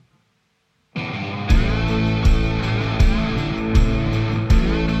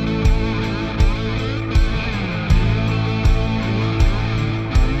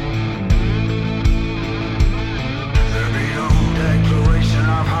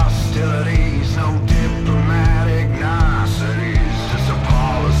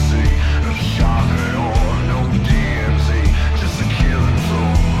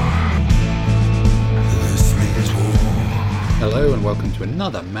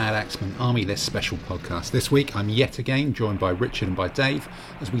another Mad Axeman Army List special podcast. This week I'm yet again joined by Richard and by Dave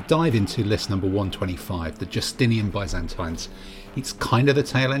as we dive into list number 125, the Justinian Byzantines. It's kind of the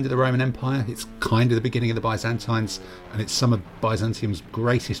tail end of the Roman Empire, it's kind of the beginning of the Byzantines, and it's some of Byzantium's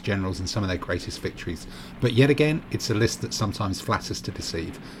greatest generals and some of their greatest victories. But yet again, it's a list that sometimes flatters to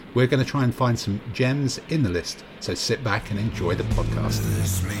deceive. We're going to try and find some gems in the list, so sit back and enjoy the podcast.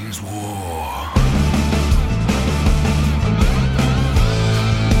 This means war.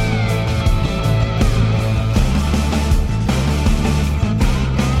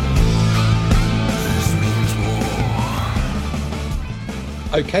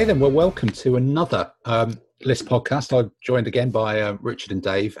 Okay, then, well, welcome to another list podcast. I'm joined again by Richard and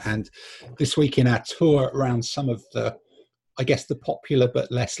Dave, and this week in our tour around some of the, I guess, the popular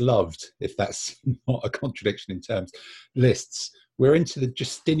but less loved, if that's not a contradiction in terms, lists. We're into the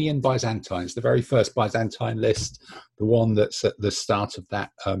Justinian Byzantines, the very first Byzantine list, the one that's at the start of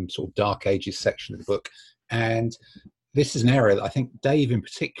that sort of Dark Ages section of the book. And this is an area that I think Dave in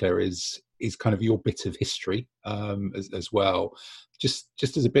particular is kind of your bit of history as well.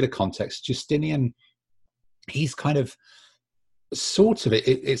 Just as a bit of context, Justinian, he's kind of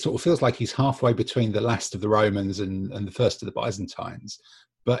it sort of feels like he's halfway between the last of the Romans and the first of the Byzantines,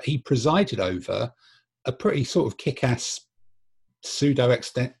 but he presided over a pretty sort of kick-ass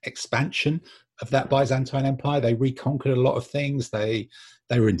pseudo-expansion of that Byzantine Empire. They reconquered a lot of things. They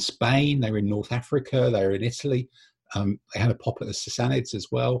were in Spain, they were in North Africa, they were in Italy. They had a pop at the Sassanids as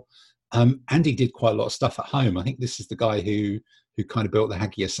well. And he did quite a lot of stuff at home. I think this is the guy who kind of built the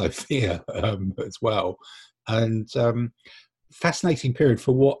Hagia Sophia as well. And fascinating period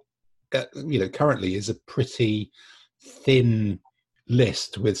for what, currently is a pretty thin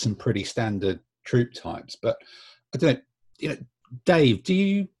list with some pretty standard troop types. But I don't know, Dave, do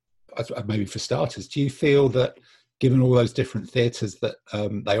you, maybe for starters, do you feel that given all those different theatres that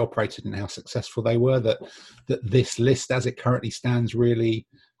they operated and how successful they were, that this list as it currently stands really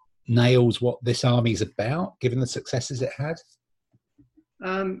nails what this army's about, given the successes it had?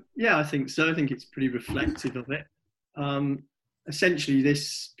 Yeah, I think so. I think it's pretty reflective of it. Essentially,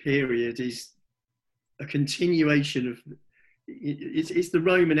 this period is a continuation of it's the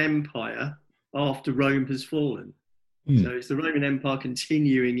Roman Empire after Rome has fallen. So it's the Roman Empire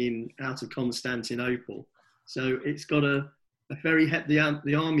continuing out of Constantinople. So it's got a very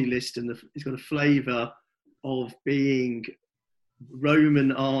the army list, and it's got a flavour of being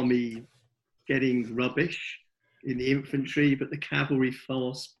Roman army getting rubbish in the infantry, but the cavalry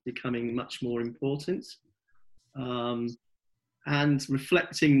force becoming much more important, and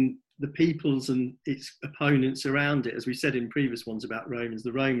reflecting the peoples and its opponents around it. As we said in previous ones about Romans,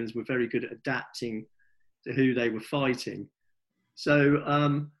 the Romans were very good at adapting to who they were fighting.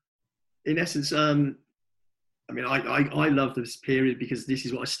 So in essence, I love this period because this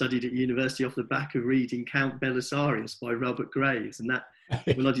is what I studied at university off the back of reading Count Belisarius by Robert Graves. And that,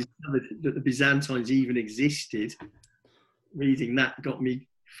 when I discovered that the Byzantines even existed, reading that got me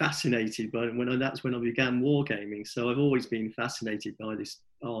fascinated that's when I began wargaming. So I've always been fascinated by this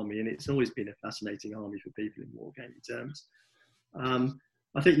army, and it's always been a fascinating army for people in wargaming terms.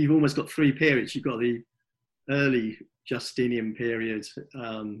 I think you've almost got three periods. You've got the early Justinian period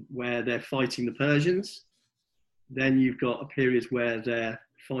where they're fighting the Persians. Then you've got a period where they're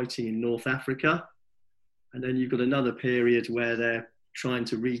fighting in North Africa. And then you've got another period where they're trying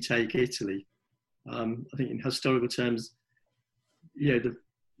to retake Italy. I think in historical terms, the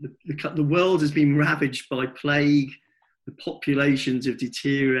world has been ravaged by plague. The populations have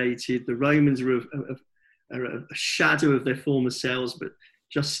deteriorated. The Romans are a shadow of their former selves, but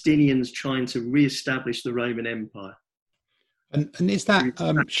Justinian's trying to re-establish the Roman Empire. And is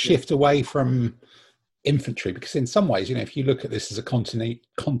that shift away from infantry? Because in some ways, if you look at this as a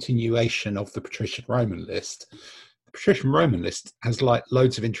continuation of the patrician Roman list, the patrician Roman list has like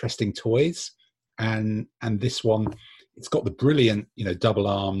loads of interesting toys, and this one, it's got the brilliant double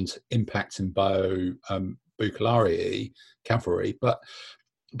armed impact and bow bucellariae cavalry, but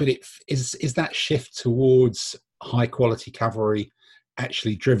it is that shift towards high quality cavalry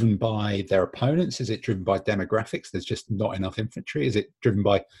actually driven by their opponents? Is it driven by demographics? There's just not enough infantry? Is it driven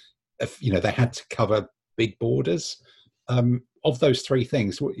by they had to cover big borders? Of those three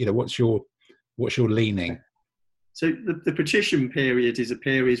things, what's your leaning? So the patrician period is a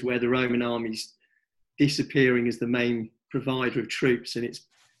period where the Roman army's disappearing as the main provider of troops, and it's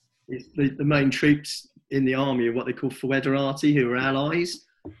the main troops in the army are what they call foederati, who are allies.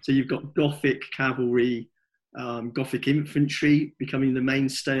 So you've got Gothic cavalry, Gothic infantry becoming the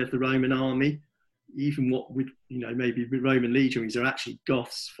mainstay of the Roman army. Even what would maybe Roman legionaries are actually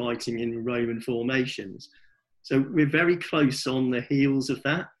Goths fighting in Roman formations. So we're very close on the heels of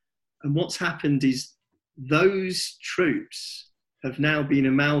that. And what's happened is those troops have now been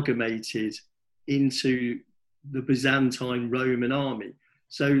amalgamated into the Byzantine Roman army.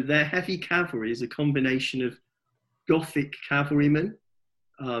 So their heavy cavalry is a combination of Gothic cavalrymen,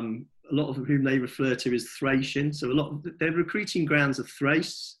 a lot of whom they refer to as Thracian. So a lot of their recruiting grounds are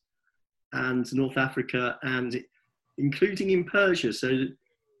Thrace and North Africa, and including in Persia. So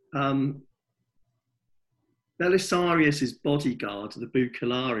Belisarius's bodyguard, the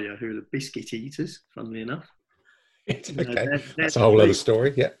Bucellaria, who are the biscuit eaters, funnily enough. Okay, that's a whole other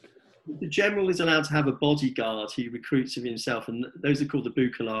story, yeah. The general is allowed to have a bodyguard he recruits of himself, and those are called the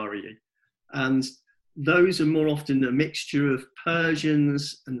Bucellarii. And those are more often a mixture of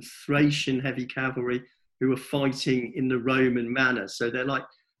Persians and Thracian heavy cavalry who are fighting in the Roman manner. So they're like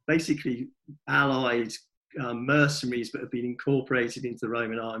basically allied mercenaries that have been incorporated into the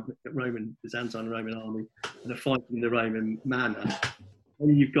Byzantine Roman army and are fighting in the Roman manner.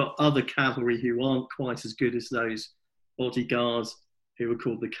 And you've got other cavalry who aren't quite as good as those bodyguards, who are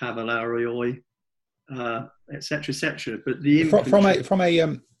called the Cavallarioi, etc., etc. But the infantry...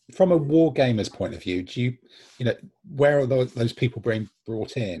 from a war gamer's point of view, do where are those people being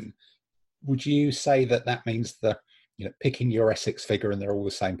brought in? Would you say that means picking your Essex figure and they're all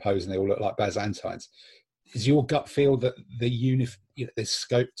the same pose and they all look like Byzantines? Is your gut feel that there's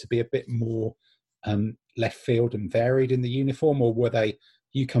scope to be a bit more left field and varied in the uniform, or were they,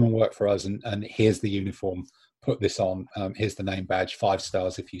 you come and work for us and here's the uniform, put this on, here's the name badge, 5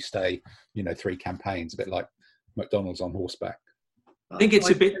 stars if you stay 3 campaigns, a bit like McDonald's on horseback? I think it's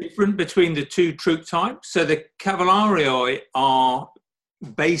a bit different between the two troop types. So the Cavallarioi are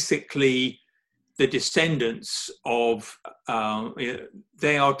basically the descendants of,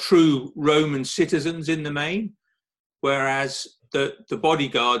 they are true Roman citizens in the main, whereas the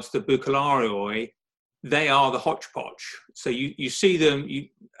bodyguards, the Bucellarii, they are the hodgepodge. So you see them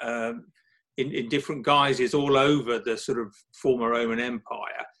in different guises all over the sort of former Roman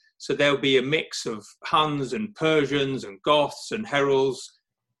Empire. So there'll be a mix of Huns and Persians and Goths and Herulds,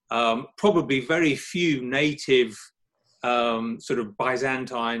 probably very few native sort of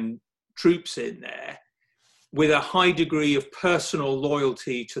Byzantine troops in there, with a high degree of personal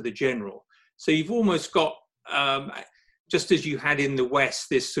loyalty to the general. So you've almost got, just as you had in the West,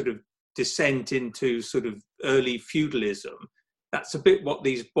 this sort of descent into sort of early feudalism. That's a bit what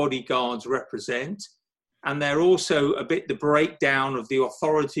these bodyguards represent. And they're also a bit the breakdown of the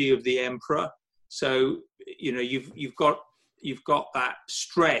authority of the emperor. So, you've got that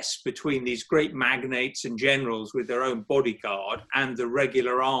stress between these great magnates and generals with their own bodyguard and the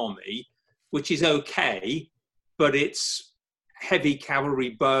regular army, which is okay, but it's heavy cavalry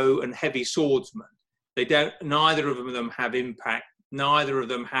bow and heavy swordsmen. Neither of them have impact. Neither of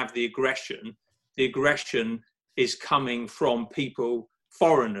them have the aggression. The aggression is coming from people,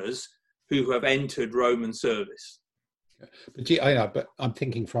 foreigners, who have entered Roman service. But I'm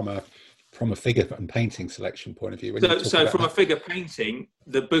thinking from a figure and painting selection point of view. So from a figure painting,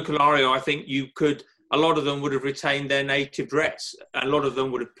 the Bucellarii, I think a lot of them would have retained their native dress. A lot of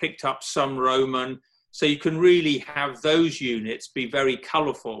them would have picked up some Roman. So you can really have those units be very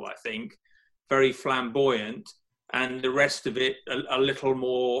colourful, I think, very flamboyant, and the rest of it a little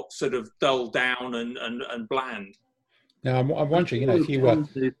more sort of dulled down and bland. Now, I'm wondering, if you were...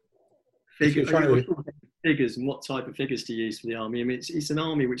 figures and what type of figures to use for the army. I mean, it's an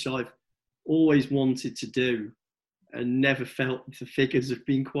army which I've always wanted to do and never felt the figures have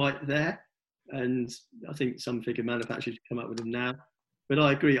been quite there. And I think some figure manufacturers come up with them now. But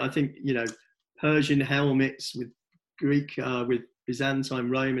I agree. I think, Persian helmets with Greek, with Byzantine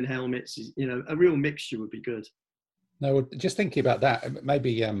Roman helmets, a real mixture would be good. No, just thinking about that,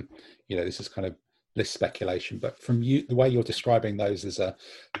 maybe, this is kind of list speculation, but from the way you're describing those as a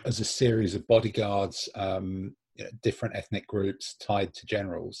series of bodyguards, different ethnic groups tied to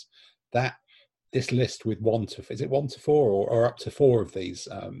generals, that this list with 1 to 4 or up to 4 of these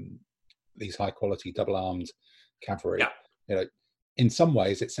high quality double armed cavalry, in some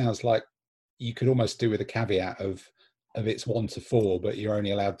ways it sounds like you could almost do with a caveat of it's 1 to 4, but you're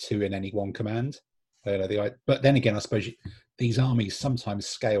only allowed 2 in any one command. But then again, I suppose these armies sometimes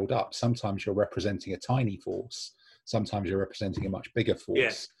scaled up. Sometimes you're representing a tiny force. Sometimes you're representing a much bigger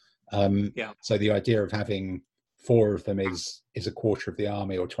force. So the idea of having 4 of them is a quarter of the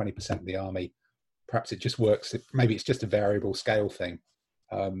army or 20% of the army. Perhaps it just works. Maybe it's just a variable scale thing.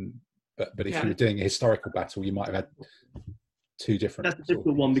 But if you were doing a historical battle, you might have had 2 different. That's a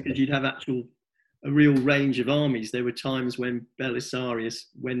difficult one because you'd have a real range of armies. There were times when Belisarius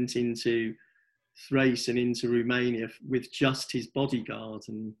went into Thrace and into Romania with just his bodyguard,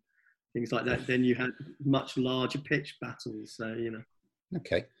 and things like that. Then you had much larger pitched battles. So,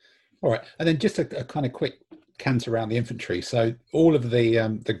 Okay. All right. And then just a kind of quick cant around the infantry. So all of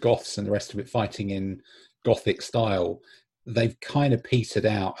the Goths and the rest of it fighting in Gothic style, they've kind of petered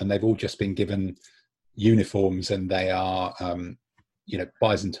out, and they've all just been given uniforms, and they are,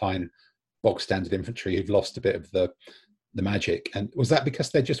 Byzantine bog standard infantry who've lost a bit of the magic. And was that because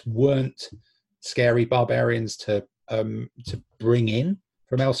there just weren't scary barbarians to bring in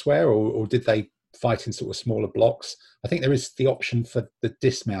from elsewhere, or did they fight in sort of smaller blocks? I think there is the option for the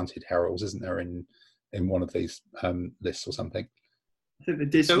dismounted heralds, isn't there, in one of these lists or something? I think the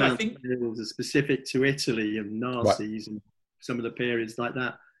dismounted heralds are specific to Italy and Nazis, right, and some of the periods like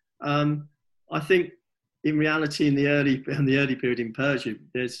that. I think in reality, in the early period in Persia,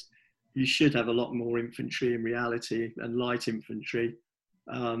 you should have a lot more infantry in reality, and light infantry.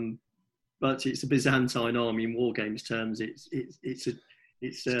 But it's a Byzantine army in war games terms. It's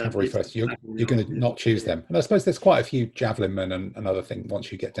cavalry first. You're going to not choose them, and I suppose there's quite a few javelin men and another thing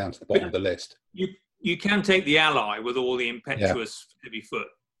once you get down to the bottom of the list. You can take the ally with all the impetuous heavy foot,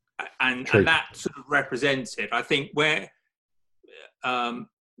 and that sort of represents it. I think where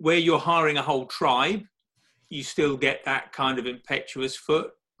you're hiring a whole tribe, you still get that kind of impetuous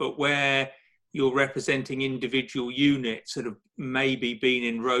foot, but where you're representing individual units that have maybe been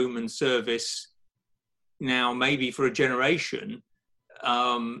in Roman service now, maybe for a generation,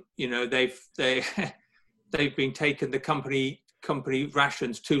 they've been taken the company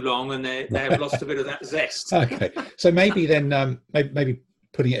rations too long, and they have lost a bit of that zest. Okay, so maybe then maybe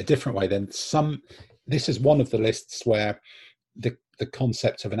putting it a different way, then this is one of the lists where the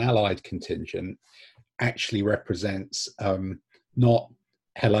concept of an allied contingent actually represents not,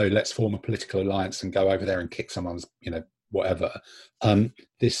 hello, let's form a political alliance and go over there and kick someone's, whatever.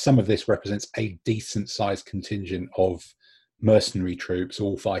 Some of this represents a decent sized contingent of mercenary troops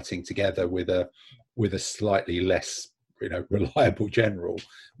all fighting together with a slightly less, reliable general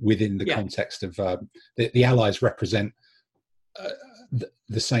within the context of the allies represent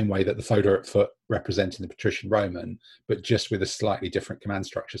the same way that the Foederate foot represented the patrician Roman, but just with a slightly different command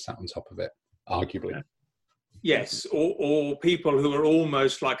structure sat on top of it, arguably. Yeah. Yes, or people who are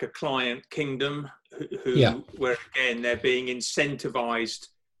almost like a client kingdom, where again they're being incentivized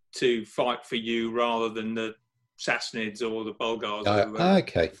to fight for you rather than the Sassanids or the Bulgars.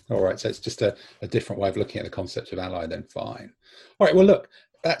 Okay, all right. So it's just a different way of looking at the concept of ally. Then fine. All right. Well, look,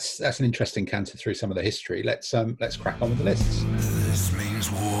 that's an interesting canter through some of the history. Let's crack on with the lists. This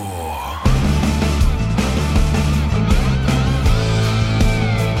means war.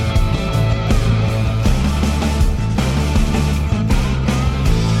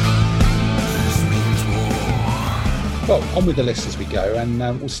 Well, on with the list as we go, and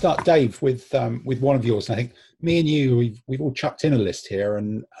we'll start, Dave, with one of yours. And I think me and you, we've all chucked in a list here,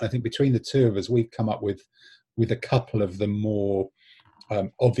 and I think between the two of us, we've come up with a couple of the more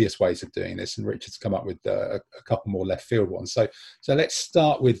obvious ways of doing this, and Richard's come up with a couple more left field ones. So let's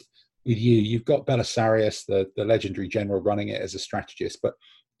start with you. You've got Belisarius, the legendary general, running it as a strategist, but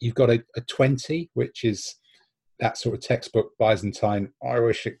you've got a 20, which is that sort of textbook Byzantine. I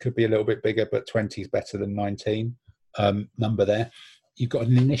wish it could be a little bit bigger, but 20 is better than 19. Number there. You've got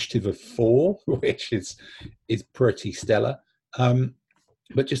an initiative of 4, which is pretty stellar.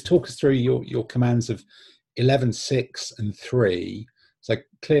 But just talk us through your commands of 11, 6, and 3. So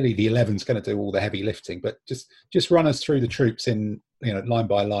clearly the 11 is going to do all the heavy lifting, but just run us through the troops in line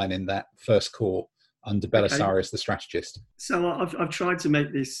by line in that first corps under Belisarius, the strategist. So I've tried to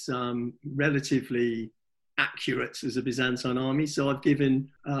make this relatively accurate as a Byzantine army. So I've given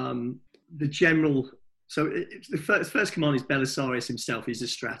the general. So the first command is Belisarius himself. He's a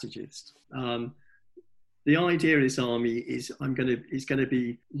strategist. The idea of this army is it's going to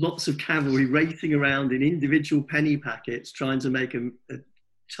be lots of cavalry racing around in individual penny packets, trying to make a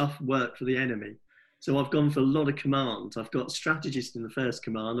tough work for the enemy. So I've gone for a lot of commands. I've got a strategist in the first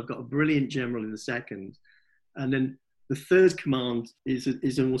command. I've got a brilliant general in the second, and then the third command is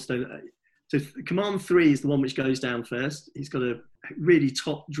also. So command 3 is the one which goes down first. He's got a really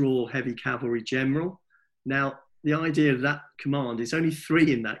top draw heavy cavalry general. Now, the idea of that command is only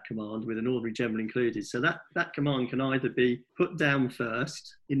 3 in that command with an ordinary general included. So that command can either be put down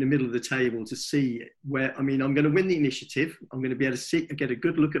first in the middle of the table to see where, I'm going to win the initiative. I'm going to be able to get a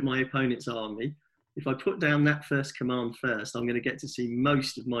good look at my opponent's army. If I put down that first command first, I'm going to get to see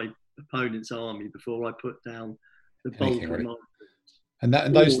most of my opponent's army before I put down the bulk of my. And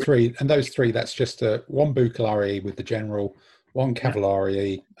those three, that's just one Bucalari with the general, one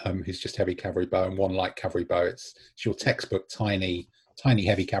Cavallari, who's just heavy cavalry bow, and one light cavalry bow. It's your textbook tiny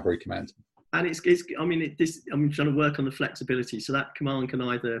heavy cavalry command. And I'm trying to work on the flexibility. So that command can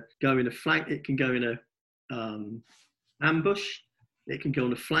either go in a flank, it can go in a ambush, it can go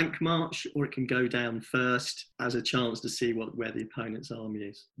on a flank march, or it can go down first as a chance to see where the opponent's army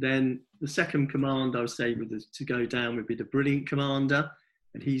is. Then the second command I would say to go down would be the brilliant commander,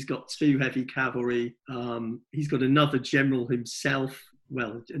 and he's got 2 heavy cavalry. He's got another general himself.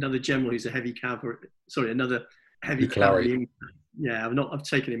 Well, another general who's a heavy cavalry. Sorry, another heavy cavalry. Yeah, I've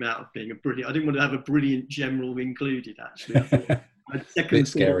taken him out of being a brilliant. I didn't want to have a brilliant general included. Actually, I thought I had second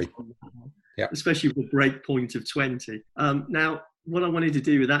scary. Yeah, especially with a break point of 20. Now, what I wanted to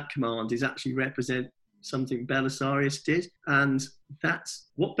do with that command is actually represent something Belisarius did, and that's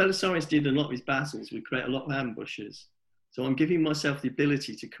what Belisarius did in a lot of his battles. Would create a lot of ambushes. So I'm giving myself the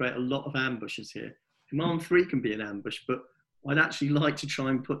ability to create a lot of ambushes here. Command 3 can be an ambush, but I'd actually like to try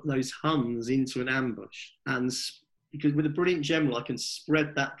and put those Huns into an ambush, and because with a brilliant general, I can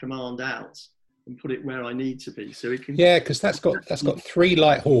spread that command out and put it where I need to be. So it can. Yeah, because that's got 3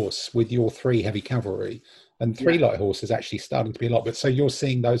 light horse with your 3 heavy cavalry, and 3 light horse is actually starting to be a lot. But so you're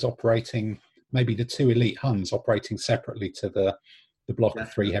seeing those operating, maybe the 2 elite Huns operating separately to the block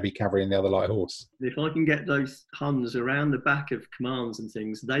of 3 heavy cavalry and the other light horse. If I can get those Huns around the back of commands and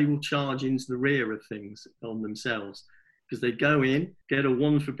things, they will charge into the rear of things on themselves, because they go in, get a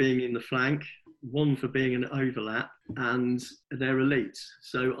 1 for being in the flank, 1 for being an overlap, and they're elite.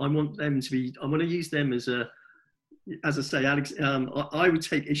 So I want to use them as I say, Alex, I would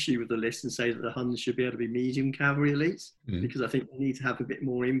take issue with the list and say that the Huns should be able to be medium cavalry elites, because I think they need to have a bit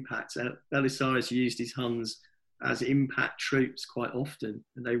more impact. Belisarius used his Huns as impact troops quite often,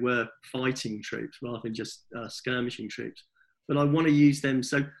 and they were fighting troops rather than just skirmishing troops. But I want to use them.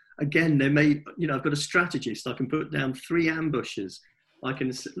 So again, I've got a strategist. I can put down 3 ambushes. I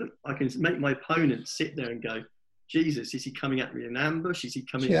can make my opponent sit there and go, Jesus, is he coming at me in ambush? Is he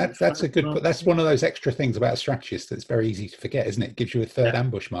coming? Yeah, that's a good. But that's one of those extra things about a strategist that's very easy to forget, isn't it? It gives you a third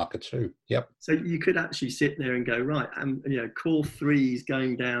ambush marker too. Yep. So you could actually sit there and go, right, and core 3 is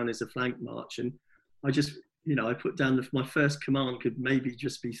going down as a flank march, and I just, I put down my first command could maybe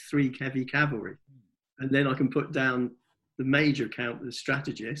just be 3 heavy cavalry, and then I can put down the major count, the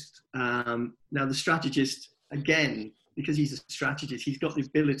strategist. Now the strategist, again, because he's a strategist, he's got the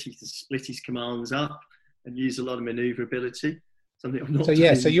ability to split his commands up and use a lot of maneuverability. Something I'm not. So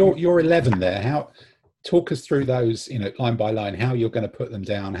yeah, so you're 11 there. Talk us through those, line by line, how you're going to put them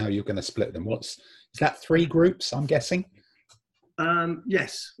down, how you're going to split them. Is that 3 groups? I'm guessing.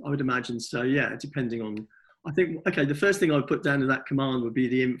 Yes, I would imagine so. Yeah, depending on. I think the first thing I'd put down in that command would be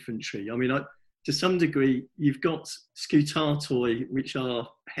the infantry. I mean, to some degree, you've got scutatoi, which are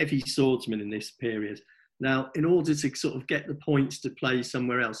heavy swordsmen in this period. Now, in order to sort of get the points to play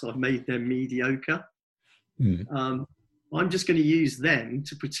somewhere else, I've made them mediocre. I'm just going to use them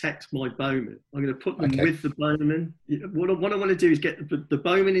to protect my bowmen. I'm going to put them with the bowmen. What I want to do is get the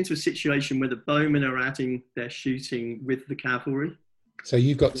bowmen into a situation where the bowmen are adding their shooting with the cavalry. So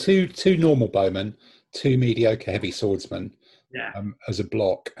you've got two normal bowmen, 2 mediocre heavy swordsmen as a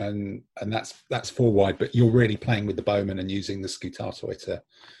block, and that's 4 wide. But you're really playing with the bowmen and using the scutatoi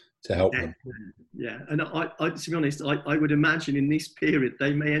to help them. Yeah, and I to be honest, I would imagine in this period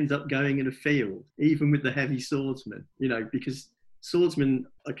they may end up going in a field, even with the heavy swordsmen, because swordsmen,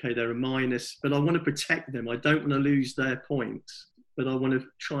 they're a minus, but I want to protect them. I don't want to lose their points, but I want to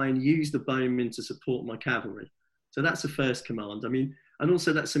try and use the bowmen to support my cavalry. So that's the first command. I mean, and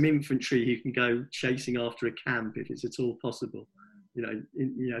also that's some infantry who can go chasing after a camp if it's at all possible.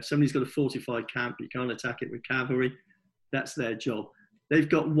 If somebody's got a fortified camp, you can't attack it with cavalry. That's their job. They've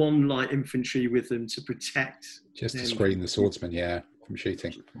got 1 light infantry with them to protect. Just to screen the swordsman, from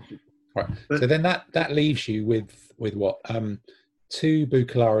shooting. Right. So then that leaves you with what? 2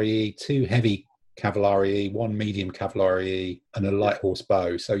 bucellari, 2 heavy cavalry, 1 medium cavalry, and a light horse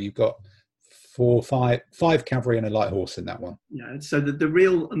bow. So you've got 5 cavalry and a light horse in that one. Yeah. So the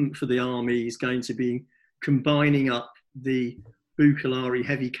real for the army is going to be combining up the bucellari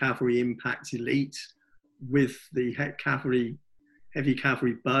heavy cavalry impact elite with the heavy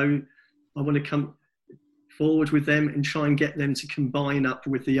cavalry bow. I want to come forward with them and try and get them to combine up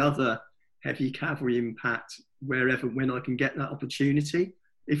with the other heavy cavalry impact when I can get that opportunity.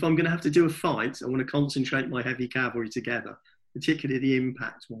 If I'm going to have to do a fight, I want to concentrate my heavy cavalry together, particularly the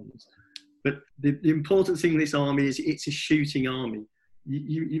impact ones. But the important thing with this army is it's a shooting army.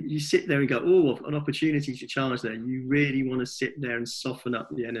 You sit there and go, an opportunity to charge there. You really want to sit there and soften up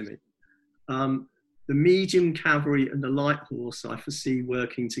the enemy. The medium cavalry and the light horse I foresee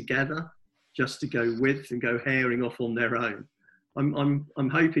working together just to go with and go herring off on their own. I'm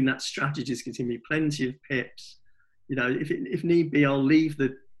hoping that strategist can give me plenty of pips. If need be, I'll leave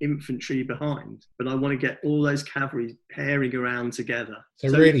the infantry behind, but I want to get all those cavalry pairing around together. So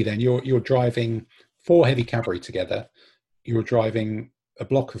really then you're driving 4 heavy cavalry together, you're driving a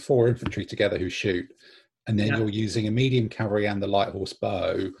block of 4 infantry together who shoot, and then you're using a medium cavalry and the light horse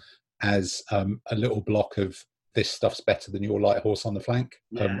bow as a little block of this stuff's better than your light horse on the flank.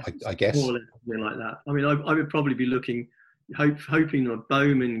 I guess more or less something like that. I mean, I would probably be looking, hoping a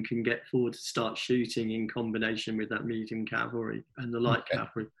bowman can get forward to start shooting in combination with that medium cavalry and the light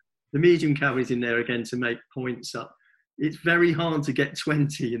cavalry. The medium cavalry's in there again to make points up. It's very hard to get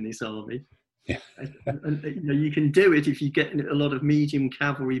 20 in this army. Yeah. And you can do it if you get a lot of medium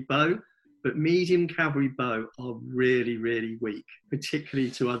cavalry bow, but medium cavalry bow are really, really weak,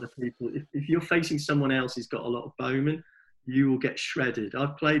 particularly to other people. If you're facing someone else who's got a lot of bowmen, you will get shredded.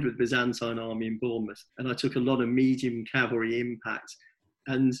 I've played with the Byzantine army in Bournemouth, and I took a lot of medium cavalry impact,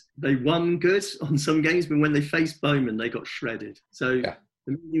 and they won good on some games, but when they faced bowmen, they got shredded. So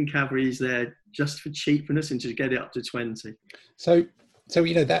the medium cavalry is there just for cheapness and to get it up to 20. So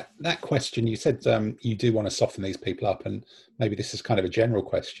that question, you said you do want to soften these people up, and maybe this is kind of a general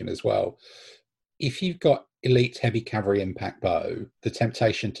question as well. If you've got elite heavy cavalry impact bow, the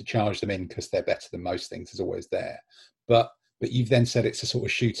temptation to charge them in because they're better than most things is always there. But you've then said it's a sort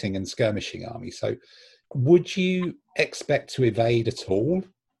of shooting and skirmishing army. So would you expect to evade at all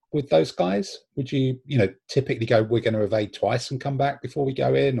with those guys? Would you typically go, we're going to evade twice and come back before we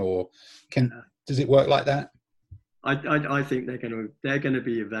go in, or does it work like that? I think they're going to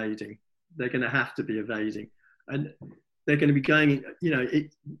be evading. They're going to have to be evading, and they're going to be going. I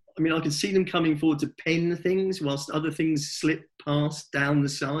can see them coming forward to pin things whilst other things slip past down the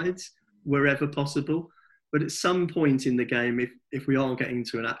sides wherever possible. But at some point in the game, if we are getting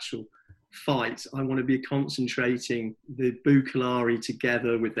to an actual fight, I want to be concentrating the Bucalari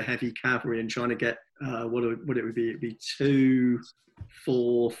together with the heavy cavalry and trying to get what it would be. It'd be 2,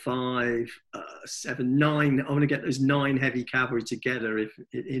 4, 5, 7, 9. I want to get those 9 heavy cavalry together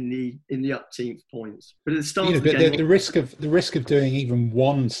in the upteenth points. But at the start of the game, the risk of doing even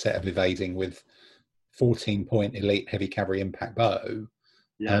one set of evading with 14-point elite heavy cavalry impact bow.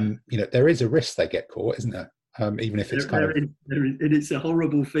 There is a risk they get caught, isn't there? Even if it's it's a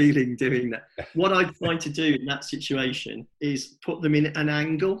horrible feeling doing that. What I'd try to do in that situation is put them in an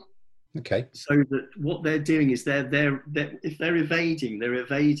angle. Okay. So that what they're doing is if they're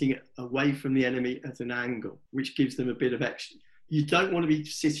evading away from the enemy at an angle, which gives them a bit of extra. You don't want to be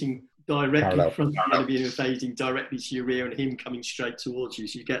sitting directly in front of the enemy and evading directly to your rear and him coming straight towards you.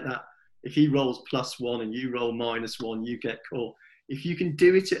 So you get that. If he rolls +1 and you roll -1, you get caught. If you can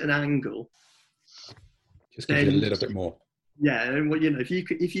do it at an angle, just gives you a little bit more. Yeah, and if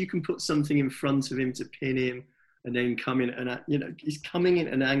you can put something in front of him to pin him, and then come in and he's coming in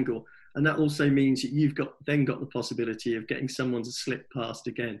at an angle, and that also means that you've got the possibility of getting someone to slip past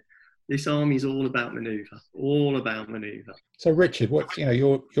again. This army is all about manoeuvre, So Richard,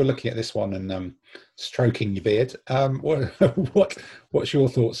 you're looking at this one and stroking your beard. What's your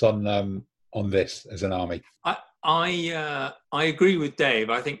thoughts on this as an army? I agree with Dave.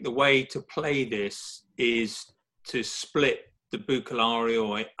 I think the way to play this is to split the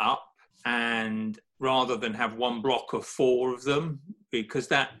Bucalarioi up, and rather than have one block of 4 of them, because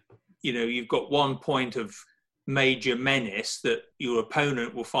that, you've got one point of major menace that your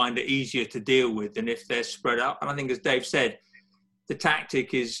opponent will find it easier to deal with than if they're spread up. And I think, as Dave said, the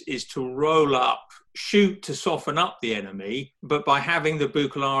tactic is to roll up, shoot to soften up the enemy, but by having the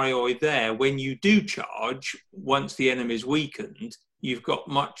Bucalarioi there, when you do charge, once the enemy is weakened, you've got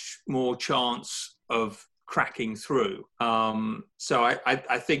much more chance of cracking through. So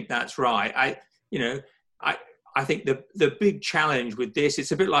I think that's right. I think the big challenge with this,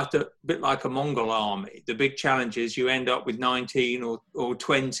 it's a bit like a Mongol army. The big challenge is you end up with 19 or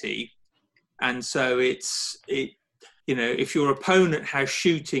 20, and so if your opponent has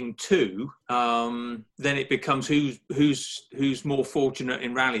shooting 2, then it becomes who's more fortunate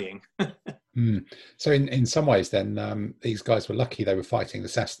in rallying. So in some ways, then these guys were lucky they were fighting the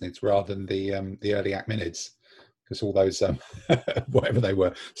Sassanids rather than the early Achaemenids, because all those whatever they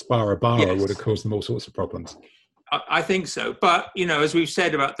were, Spara Bara, would have caused them all sorts of problems. I think so, but as we've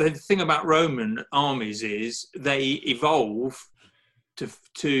said, about the thing about Roman armies is they evolve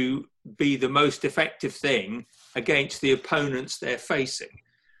to be the most effective thing against the opponents they're facing.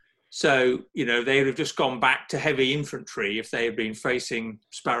 So, they would have just gone back to heavy infantry if they had been facing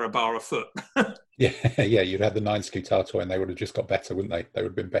Sparabara foot. Yeah, you'd have the 9 Scutatoi and they would have just got better, wouldn't they? They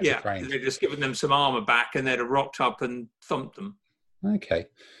would have been better trained. They'd just given them some armour back and they'd have rocked up and thumped them. Okay,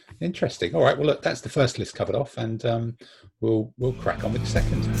 interesting. All right, well, look, that's the first list covered off, and we'll crack on with the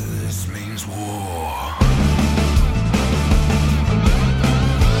second. This means war.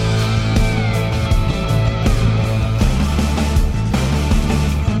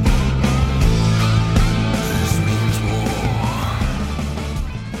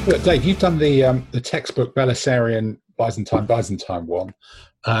 Look, Dave, you've done the textbook Belisarian Byzantine one,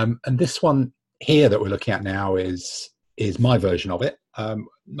 and this one here that we're looking at now is my version of it.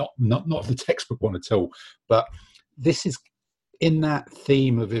 Not the textbook one at all, but this is in that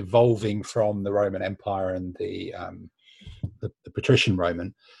theme of evolving from the Roman Empire and the patrician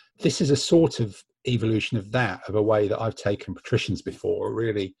Roman. This is a sort of evolution of that, of a way that I've taken patricians before,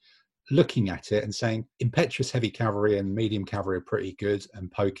 really looking at it and saying impetuous heavy cavalry and medium cavalry are pretty good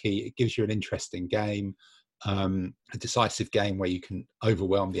and pokey. It gives you an interesting game, a decisive game where you can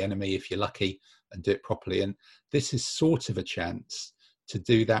overwhelm the enemy if you're lucky and do it properly. And this is sort of a chance to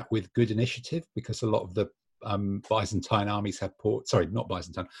do that with good initiative, because a lot of the Byzantine armies have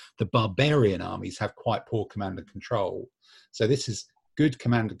the barbarian armies have quite poor command and control. So this is good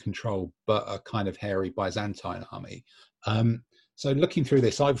command and control, but a kind of hairy Byzantine army. So looking through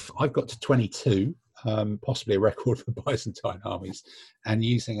this, I've got to 22, possibly a record for Byzantine armies, and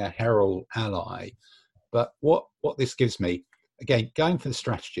using a herald ally. But what this gives me, again, going for the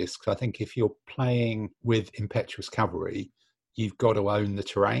strategist, because I think if you're playing with impetuous cavalry, you've got to own the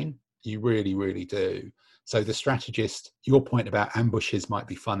terrain. You really, really do. So the strategist, your point about ambushes might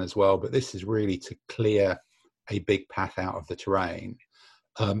be fun as well, but this is really to clear a big path out of the terrain.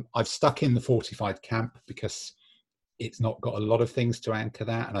 I've stuck in the fortified camp because it's not got a lot of things to anchor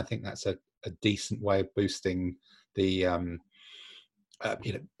that, and I think that's a decent way of boosting the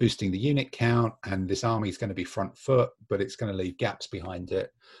boosting the unit count. And this army is going to be front foot, but it's going to leave gaps behind it.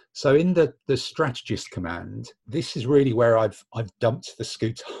 So in the strategist command, this is really where I've dumped the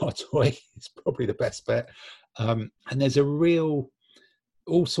Scutari toy. It's probably the best bet, and there's all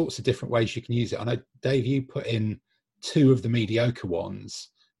sorts of different ways you can use it. I know, Dave, you put in 2 of the mediocre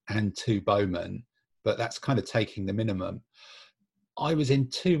ones and 2 bowmen, but that's kind of taking the minimum. I was in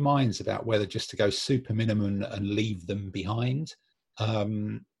 2 minds about whether just to go super minimum and leave them behind,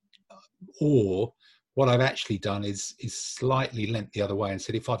 or what I've actually done is slightly lent the other way and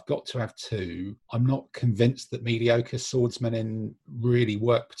said, if I've got to have 2, I'm not convinced that mediocre swordsmen really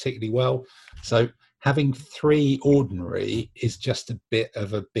work particularly well. So having 3 ordinary is just a bit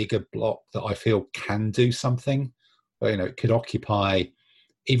of a bigger block that I feel can do something. But, it could occupy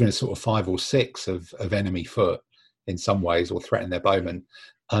even a sort of 5 or 6 of enemy foot in some ways, or threaten their bowmen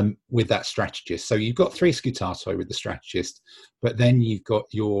with that strategist. So you've got 3 Scutari with the strategist, but then you've got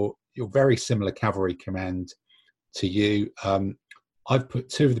your very similar cavalry command to you. I've put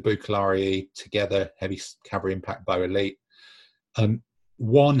 2 of the Bucellari together, heavy cavalry impact bow elite.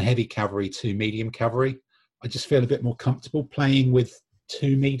 1 heavy cavalry, 2 medium cavalry. I just feel a bit more comfortable playing with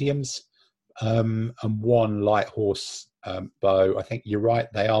 2 mediums and 1 light horse bow. I think you're right,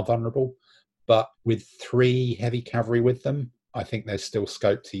 they are vulnerable, but with 3 heavy cavalry with them, I think there's still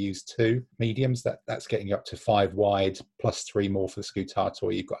scope to use 2 mediums. That's getting you up to 5 wide plus 3 more for the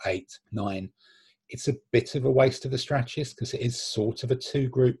Scutari. You've got 8, 9. It's a bit of a waste of the strategist because it is sort of a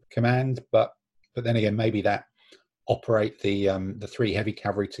 2-group command, but then again, maybe that operate the 3 heavy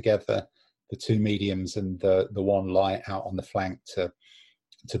cavalry together, the 2 mediums and the 1 light out on the flank to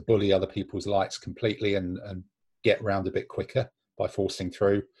bully other people's lights completely and get round a bit quicker by forcing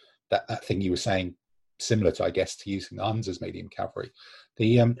through that thing you were saying, similar to, I guess, to using the Huns as medium cavalry.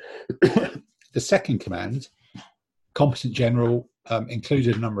 The second command, competent general,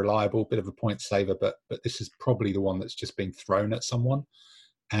 included an unreliable, bit of a point saver, but this is probably the one that's just been thrown at someone.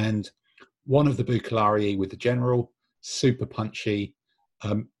 And 1 of the Bucellari with the general, super punchy,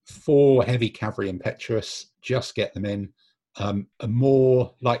 4 heavy cavalry impetuous, just get them in. A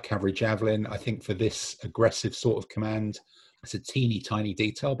more light cavalry javelin, I think, for this aggressive sort of command. It's a teeny tiny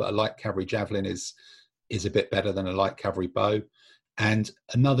detail, but a light cavalry javelin is a bit better than a light cavalry bow. And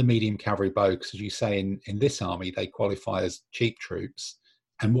another medium cavalry bow, because as you say, in this army, they qualify as cheap troops.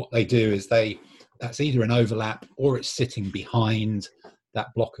 And what they do is that's either an overlap or it's sitting behind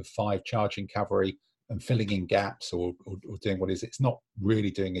that block of 5 charging cavalry and filling in gaps or doing what is. It's not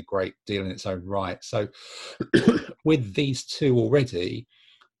really doing a great deal in its own right. So with these 2 already,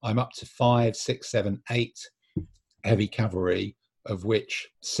 I'm up to 5, 6, 7, 8 heavy cavalry, of which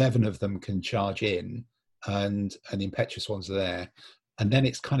 7 of them can charge in, and the impetuous ones are there. And then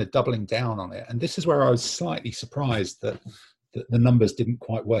it's kind of doubling down on it. And this is where I was slightly surprised that the numbers didn't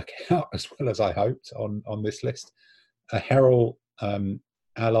quite work out as well as I hoped on this list. A herald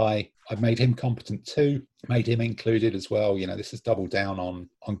ally, I've made him competent too, made him included as well. This is double down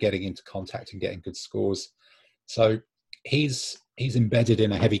on getting into contact and getting good scores. So he's embedded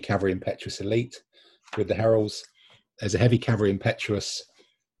in a heavy cavalry impetuous elite with the heralds. There's a heavy cavalry impetuous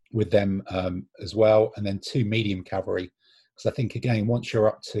with them as well, and then 2 medium cavalry, because I think, again, once you're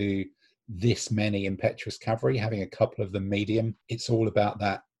up to this many impetuous cavalry, having a couple of them medium, it's all about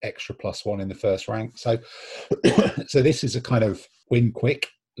that extra +1 in the first rank. So, so this is a kind of win quick,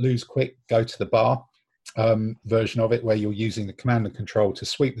 lose quick, go to the bar version of it, where you're using the command and control to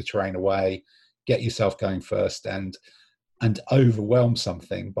sweep the terrain away, get yourself going first, and overwhelm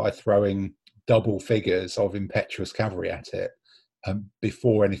something by throwing double figures of impetuous cavalry at it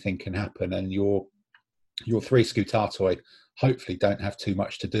before anything can happen. And your 3 scutatoi hopefully don't have too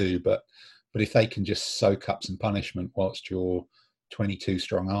much to do, but if they can just soak up some punishment whilst your 22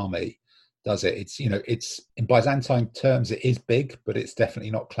 strong army does it, it's in Byzantine terms it is big, but it's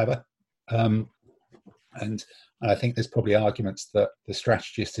definitely not clever. And I think there's probably arguments that the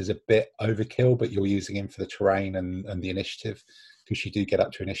strategist is a bit overkill, but you're using him for the terrain and the initiative, because you do get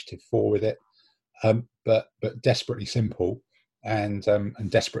up to initiative 4 with it. But desperately simple and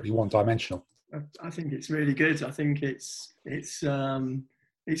desperately one-dimensional. I think it's really good. I think it's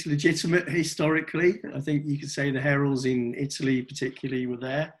legitimate historically. I think you could say the heralds in Italy particularly were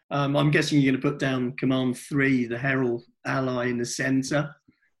there. I'm guessing you're going to put down Command 3, the herald ally in the centre,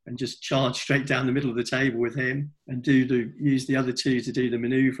 and just charge straight down the middle of the table with him, and use the other 2 to do the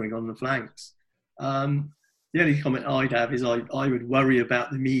manoeuvring on the flanks. The only comment I'd have is I would worry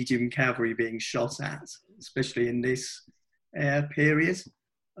about the medium cavalry being shot at, especially in this period.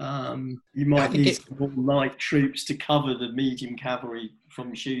 You might need more light troops to cover the medium cavalry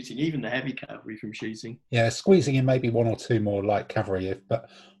from shooting, even the heavy cavalry from shooting. Yeah, squeezing in maybe 1 or 2 more light cavalry, but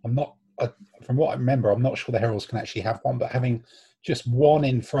I'm not, from what I remember, I'm not sure the heralds can actually have one, but having just 1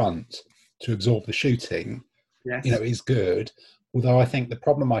 in front to absorb the shooting, yes, is good. Although I think the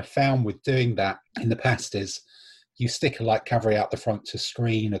problem I found with doing that in the past is you stick a light cavalry out the front to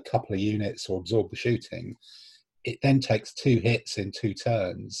screen a couple of units or absorb the shooting. It then takes 2 hits in 2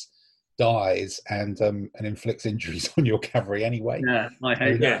 turns, dies, and inflicts injuries on your cavalry anyway. Yeah, I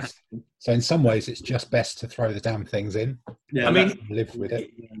hate that. So in some ways, it's just best to throw the damn things in. Yeah, I mean, live with it.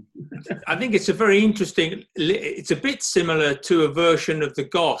 I think it's a very interesting. It's a bit similar to a version of the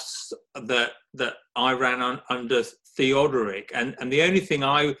Goths that I ran under Theodoric, and the only thing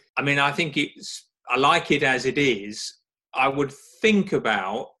I think I like it as it is. I would think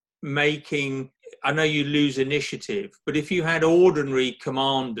about making. I know you lose initiative, but if you had ordinary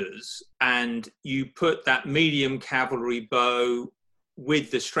commanders and you put that medium cavalry bow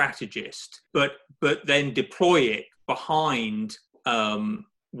with the strategist, but then deploy it behind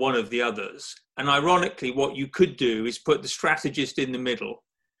one of the others. And ironically, what you could do is put the strategist in the middle,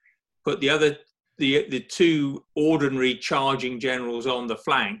 put the 2 ordinary charging generals on the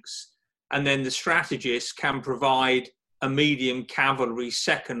flanks, and then the strategist can provide a medium cavalry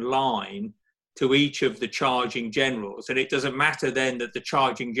second line to each of the charging generals. And it doesn't matter then that the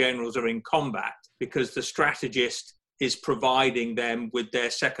charging generals are in combat, because the strategist is providing them with their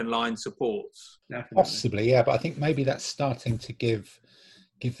second line supports. Definitely. Possibly, yeah, but I think maybe that's starting to give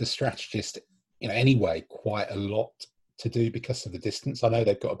the strategist, anyway, quite a lot to do because of the distance. I know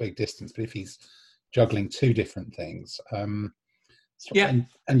they've got a big distance, but if he's juggling 2 different things, and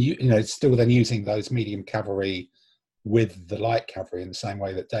still then using those medium cavalry with the light cavalry in the same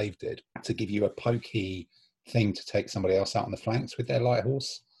way that Dave did, to give you a pokey thing to take somebody else out on the flanks with their light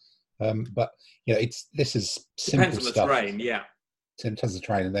horse. But this is simple Depends on the stuff. terrain, yeah. In terms of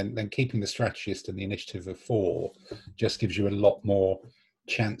terrain, and then keeping the strategist and the initiative of 4 just gives you a lot more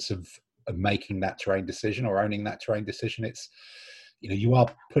chance of making that terrain decision or owning that terrain decision. It's you are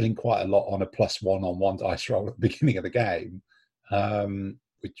putting quite a lot on a +1 on 1 dice roll at the beginning of the game,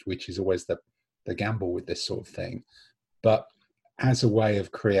 which is always the gamble with this sort of thing. But as a way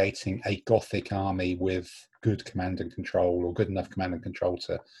of creating a Gothic army with good command and control, or good enough command and control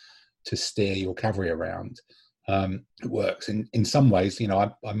to steer your cavalry around, it works. In some ways,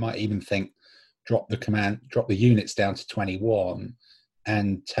 I might even think drop the units down to 21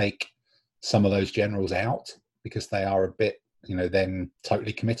 and take some of those generals out, because they are a bit, then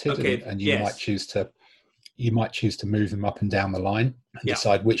totally committed. Okay. And you might choose to move them up and down the line and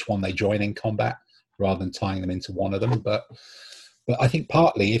decide which one they join in combat, rather than tying them into one of them. But I think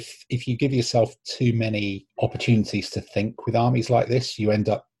partly if you give yourself too many opportunities to think with armies like this, you end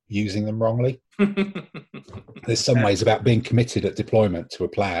up using them wrongly. There's some ways about being committed at deployment to a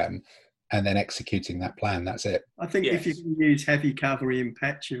plan and then executing that plan. That's it. I think if you can use heavy cavalry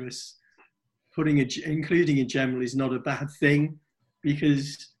impetuous, including a general is not a bad thing,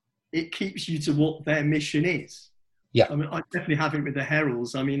 because it keeps you to what their mission is. Yeah. I mean, I definitely have it with the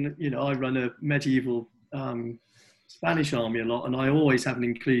heralds. I mean, I run a medieval Spanish army a lot, and I always have an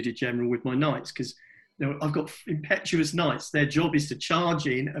included general with my knights, because I've got impetuous knights. Their job is to charge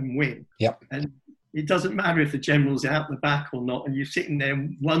in and win. Yep. And it doesn't matter if the general's out the back or not, and you're sitting there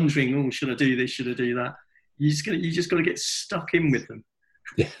wondering, should I do this? Should I do that? You just got to get stuck in with them.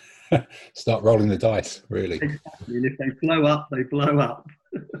 Yeah. Start rolling the dice, really. Exactly. And if they blow up, they blow up.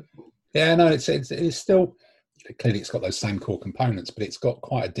 Yeah, no, it's still, clearly it's got those same core components, but it's got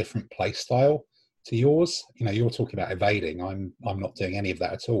quite a different play style to yours. You're talking about evading. I'm not doing any of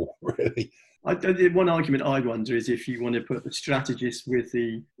that at all, really. One argument I wonder is if you want to put the strategist with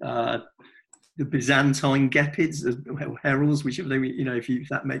the Byzantine gepids, the heralds, whichever they, if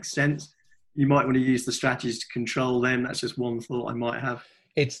that makes sense, you might want to use the strategist to control them. That's just one thought I might have.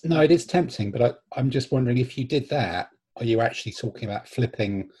 It is tempting, but I'm just wondering, if you did that, are you actually talking about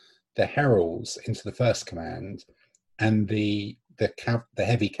flipping the heralds into the first command and the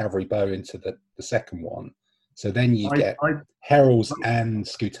heavy cavalry bow into the second one? So then you get heralds and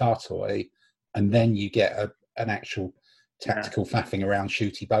scutatoi, and then you get an actual tactical faffing around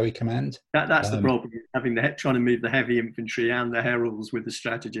shooty bowie command. That's the problem. Trying to move the heavy infantry and the heralds with the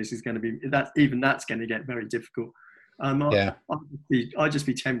strategist is going to be that's going to get very difficult. I'd just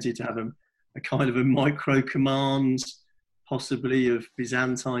be tempted to have a kind of a micro command, possibly, of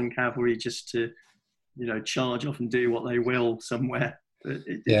Byzantine cavalry, just to charge off and do what they will somewhere.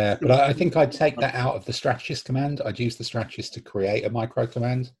 But I think I'd take that out of the strategist command. I'd use the strategist to create a micro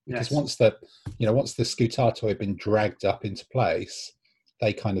command, because once the scutatoi have been dragged up into place,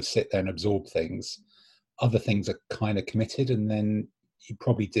 they kind of sit there and absorb things. Other things are kind of committed, and then you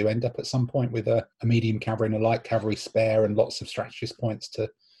probably do end up at some point with a medium cavalry and a light cavalry spare and lots of strategist points to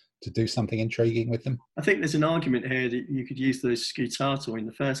do something intriguing with them. I think there's an argument here that you could use those scutatoi in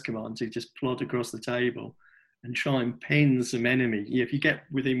the first command to just plod across the table and try and pin some enemy. If you get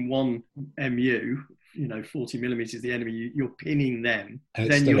within one MU, 40 millimeters the enemy, you're pinning them. And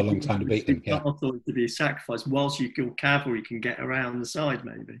it's still a long time to beat them. Yeah. To be a sacrifice, whilst your cavalry can get around the side,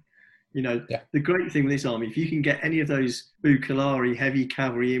 maybe. The great thing with this army, if you can get any of those Bucalari heavy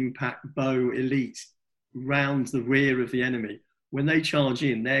cavalry impact bow elites round the rear of the enemy, when they charge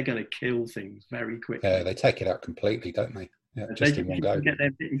in, they're going to kill things very quickly. Yeah, they take it out completely, don't they? Yeah, just in one go. Get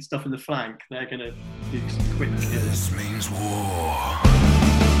them hitting stuff in the flank, they're going to do some quick kills. This means war.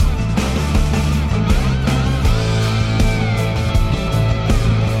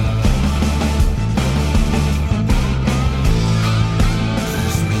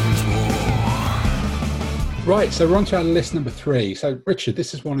 Right, so we're on to our list number 3. So, Richard,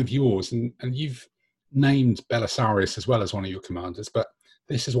 this is one of yours, and you've named Belisarius as well as one of your commanders, but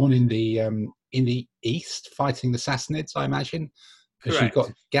this is one in the east, fighting the Sassanids, I imagine, because you've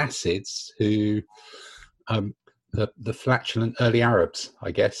got Gassids, who the flatulent early Arabs,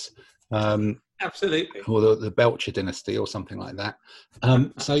 I guess. Absolutely. Or the Belcher dynasty or something like that.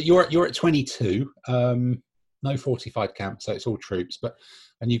 So you're at 22, no fortified camp, so it's all troops,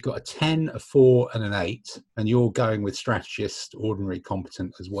 and you've got a 10, a 4, and an 8, and you're going with strategist, ordinary,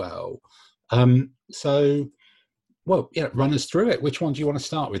 competent as well. Run us through it. Which one do you want to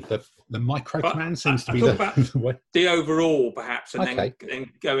start with? The micro command seems to be the overall, perhaps, and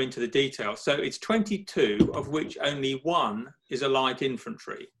then go into the details. So it's 22, of which only 1 is a light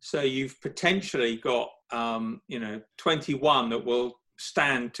infantry. So you've potentially got 21 that will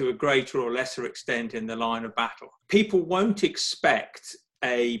stand to a greater or lesser extent in the line of battle. People won't expect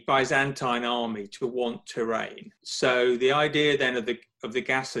a Byzantine army to want terrain. So the idea then of the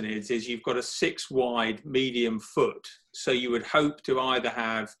Gassanids is you've got a 6-wide medium foot. So you would hope to either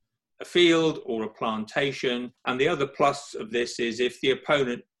have a field or a plantation. And the other plus of this is if the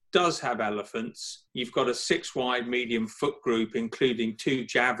opponent does have elephants, you've got a 6-wide medium foot group, including 2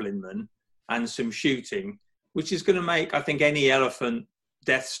 javelin men and some shooting, which is going to make, I think, any elephant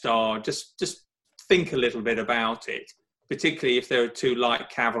Death Star just think a little bit about it, particularly if there are 2 light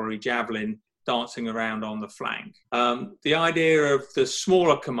cavalry javelin dancing around on the flank. The idea of the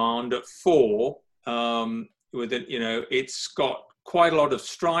smaller command at 4, it's got quite a lot of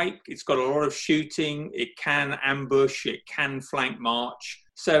strike, it's got a lot of shooting, it can ambush, it can flank march.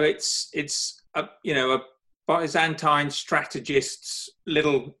 So it's a Byzantine strategist's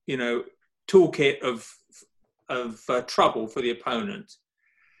little toolkit of trouble for the opponent.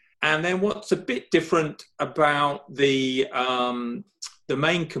 And then what's a bit different about the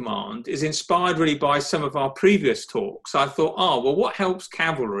main command is inspired really by some of our previous talks. I thought, what helps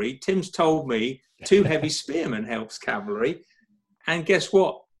cavalry? Tim's told me 2 heavy spearmen helps cavalry. And guess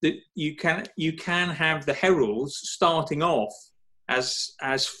what? You can have the heralds starting off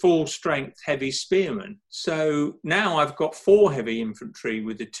as full strength heavy spearmen. So now I've got 4 heavy infantry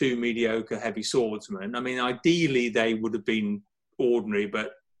with the 2 mediocre heavy swordsmen. I mean, ideally they would have been ordinary,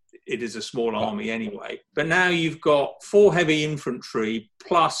 but it is a small army anyway. But now you've got 4 heavy infantry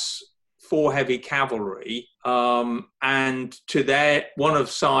plus 4 heavy cavalry, and to their one of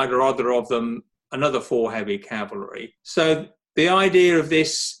side or other of them, another 4 heavy cavalry. So the idea of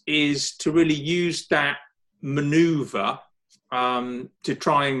this is to really use that maneuver to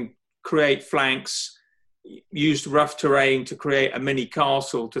try and create flanks, use rough terrain to create a mini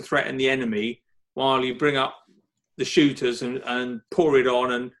castle to threaten the enemy, while you bring up the shooters and pour it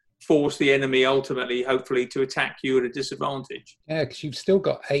on and force the enemy ultimately, hopefully, to attack you at a disadvantage. Yeah, because you've still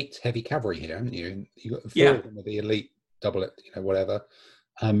got 8 heavy cavalry here, haven't you? And you've got 4 of them with the elite double, whatever.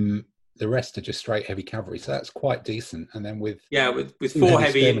 The rest are just straight heavy cavalry, so that's quite decent. And then with 4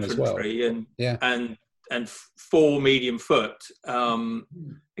 heavy infantry well. and 4 medium foot.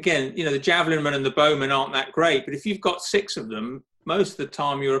 Again, the javelinmen and the bowmen aren't that great, but if you've got 6 of them, most of the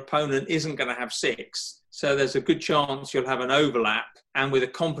time your opponent isn't going to have 6. So there's a good chance you'll have an overlap, and with a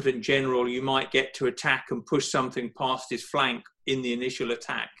competent general, you might get to attack and push something past his flank in the initial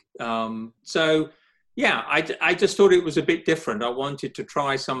attack. I just thought it was a bit different. I wanted to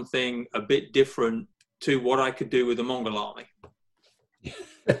try something a bit different to what I could do with the Mongol army,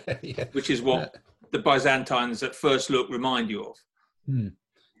 which is what the Byzantines at first look remind you of.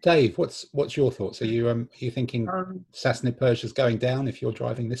 Dave, what's your thoughts? Are you thinking Sassanid Persia's going down if you're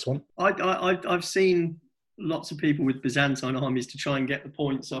driving this one? I've seen lots of people with Byzantine armies to try and get the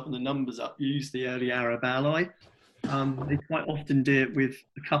points up and the numbers up use the early Arab ally. They quite often do it with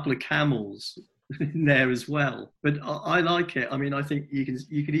a couple of camels in there as well. But I like it. I mean, I think you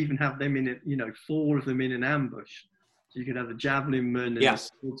could even have them in it. 4 of them in an ambush. So you could have a javelinman and a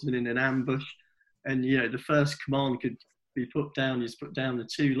swordsman in an ambush, and the first command could be put down. You just put down the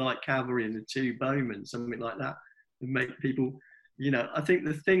 2 light cavalry and the 2 bowmen, something like that, and make people. I think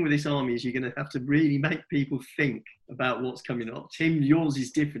the thing with this army is you're going to have to really make people think about what's coming up. Tim, yours is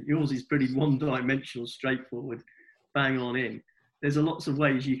different. Yours is pretty one-dimensional, straightforward, bang on in. There's lots of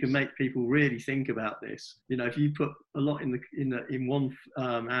ways you can make people really think about this. If you put a lot in one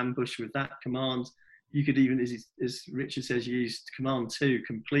ambush with that command, you could even, as Richard says, use command 2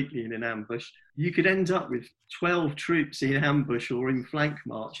 completely in an ambush. You could end up with 12 troops in ambush or in flank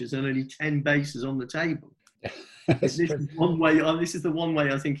marches and only 10 bases on the table. This is one way. This is the one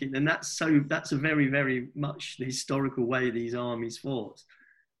way I think it, and that's a very, very much the historical way these armies fought.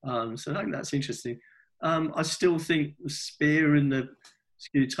 So I think that's interesting. I still think the spear and the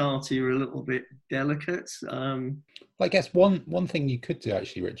scutati are a little bit delicate. I guess one thing you could do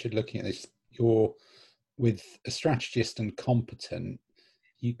actually, Richard, looking at this, you're with a strategist and competent,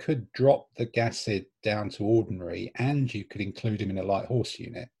 you could drop the Gassid down to ordinary, and you could include him in a light horse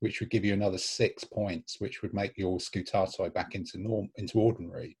unit, which would give you another 6 points, which would make your scutati back into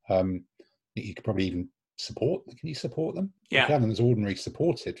ordinary. You could probably even support. Can you support them? Yeah, you can have them as ordinary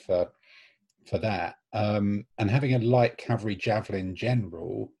supported for that, and having a light cavalry javelin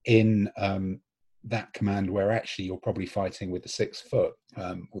general in that command, where actually you're probably fighting with the 6 foot,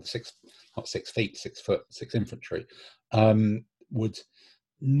 or the 6, not 6 feet, 6 foot, 6 infantry, would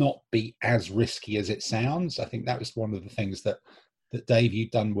not be as risky as it sounds. I think that was one of the things that Dave, you'd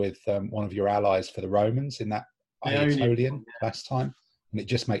done with one of your allies for the Romans in that Ionian last time, and it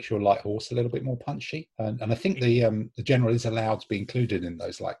just makes your light horse a little bit more punchy. And I think the general is allowed to be included in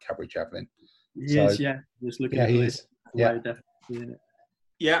those light cavalry javelin. He is. Just looking at he is. Definitely.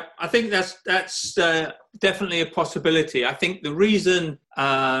 Yeah, I think that's definitely a possibility. I think the reason,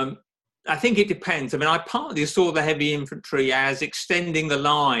 I think it depends. I mean, I partly saw the heavy infantry as extending the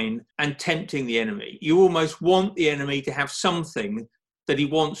line and tempting the enemy. You almost want the enemy to have something that he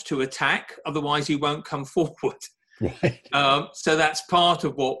wants to attack, otherwise he won't come forward. Right. So that's part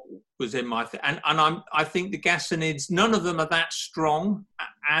of what was in my I think the Ghassanids, none of them are that strong,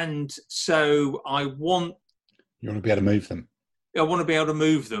 and so you want to be able to move them. I want to be able to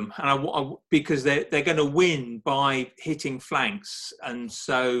move them, and because they're going to win by hitting flanks, and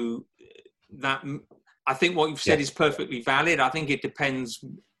so that I think what you've said is perfectly valid. I think it depends,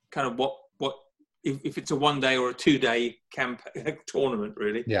 kind of what if it's a 1 day or a 2 day tournament,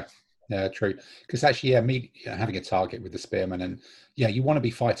 really. Yeah, true. Because actually, having a target with the spearmen, and you want to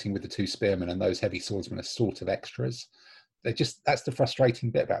be fighting with the 2 spearmen, and those heavy swordsmen are sort of extras. That's the frustrating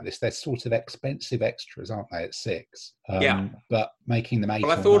bit about this. They're sort of expensive extras, aren't they, at 6? But making them 8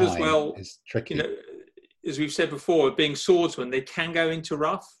 I thought as 9 is tricky. As we've said before, being swordsmen, they can go into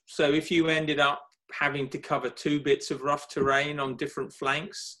rough. So if you ended up having to cover 2 bits of rough terrain on different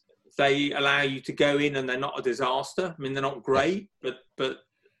flanks, they allow you to go in, and they're not a disaster. I mean, they're not great, but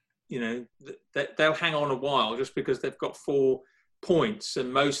they'll hang on a while just because they've got 4 points,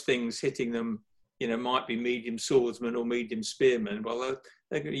 and most things hitting them, might be medium swordsman or medium spearman. Well,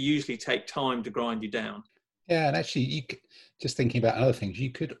 they're going to usually take time to grind you down. Yeah, and actually, just thinking about other things,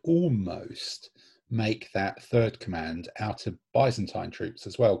 you could almost make that third command out of Byzantine troops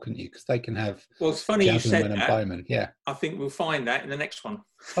as well, couldn't you? Because they can have Well, it's funny you said javelin and that. bowmen. Yeah. I think we'll find that in the next one.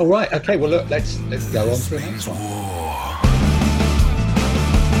 Oh right. Okay. Well, look. Let's go on to the next Spain's one. war.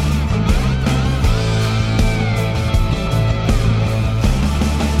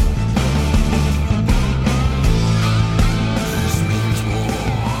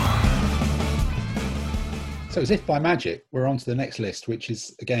 So as if by magic, we're on to the next list, which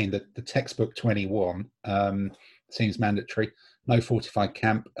is, again, the textbook 21. Seems mandatory. No fortified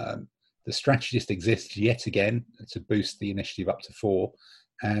camp. The strategist exists yet again to boost the initiative up to 4.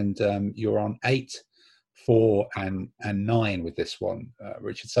 And you're on 8, 4, and 9 with this one,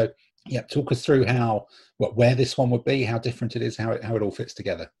 Richard. So, yeah, talk us through where this one would be, how different it is, how it all fits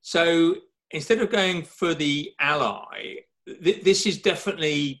together. So instead of going for the ally, this is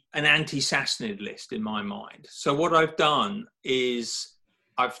definitely an anti-Sassanid list in my mind. So what I've done is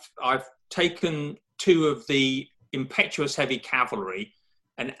I've taken 2 of the impetuous heavy cavalry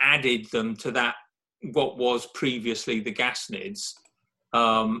and added them to that what was previously the Ghassanids.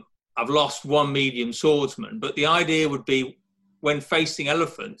 I've lost 1 medium swordsman, but the idea would be when facing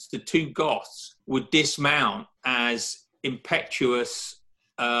elephants, the 2 Goths would dismount as impetuous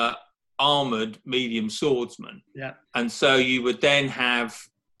armoured medium swordsmen. Yeah. And so you would then have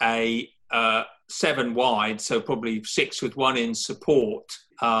a 7 wide, so probably 6 with 1 in support,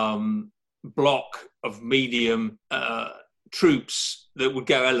 block of medium troops that would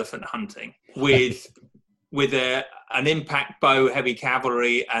go elephant hunting with an impact bow heavy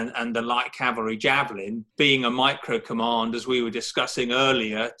cavalry and the light cavalry javelin being a micro command, as we were discussing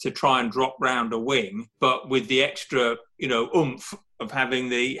earlier, to try and drop round a wing, but with the extra oomph of having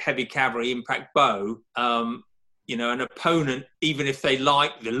the heavy cavalry impact bow. An opponent, even if they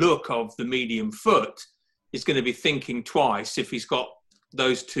like the look of the medium foot, is going to be thinking twice if he's got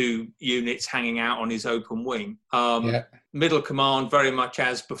those 2 units hanging out on his open wing. Middle command very much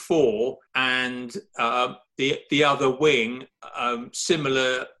as before, and the other wing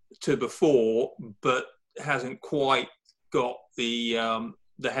similar to before, but hasn't quite got the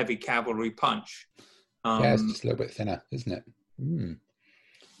heavy cavalry punch. It's just a little bit thinner, isn't it?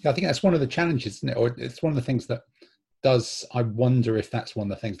 Yeah, I think that's one of the challenges, isn't it? Or it's one of the things that I wonder if that's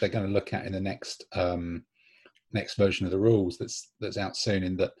one of the things they're going to look at in the next version of the rules that's out soon,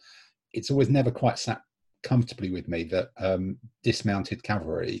 in that it's always never quite sat comfortably with me that dismounted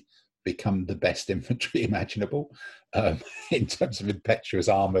cavalry become the best infantry imaginable in terms of impetuous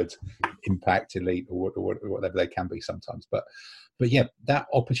armoured impact elite or whatever they can be sometimes. But yeah, that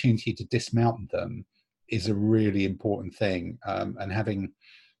opportunity to dismount them is a really important thing,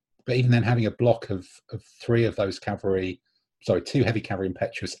 but even then having a block of 3 of those cavalry, 2 heavy cavalry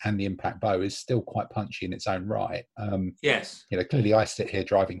impetuous and the impact bow is still quite punchy in its own right. Yes. Clearly I sit here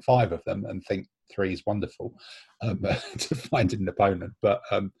driving 5 of them and think 3 is wonderful to find an opponent. But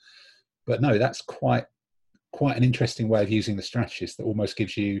no, that's quite an interesting way of using the strategist that almost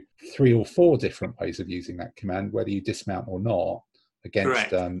gives you 3 or 4 different ways of using that command, whether you dismount or not,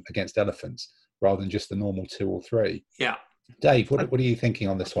 against elephants, rather than just the normal 2 or 3. Yeah. Dave, what are you thinking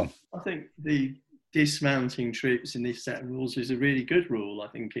on this one? I think the dismounting troops in this set of rules is a really good rule. I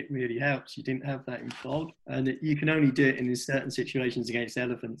think it really helps. You didn't have that in FOG, and you can only do it in certain situations against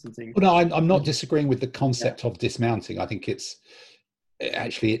elephants and things. Well, no, I'm not disagreeing with the concept of dismounting. I think it's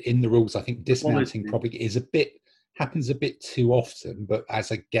actually in the rules. I think dismounting probably happens a bit too often, but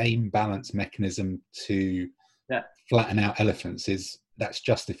as a game balance mechanism to flatten out elephants that's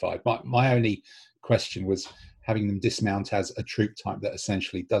justified. My only question was having them dismount as a troop type that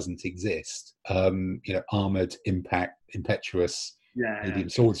essentially doesn't exist. Armored, impetuous, medium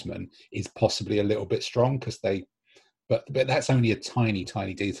swordsman is possibly a little bit strong because but that's only a tiny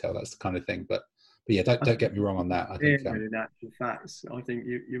detail. That's the kind of thing. But yeah, don't get me wrong on that. I think in actual facts, I think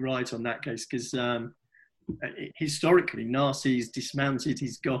you're right on that case, because historically Narses dismounted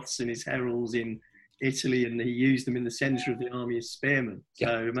his Goths and his heralds in Italy, and he used them in the centre of the army as spearmen.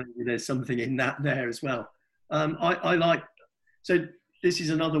 So maybe there's something in that there as well. So this is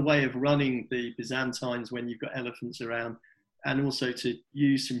another way of running the Byzantines when you've got elephants around, and also to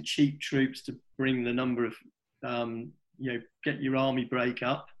use some cheap troops to bring the number of, get your army break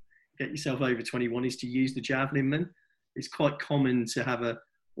up, get yourself over 21, is to use the javelin men. It's quite common to have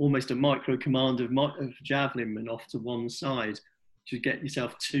almost a micro command of javelin men off to one side to get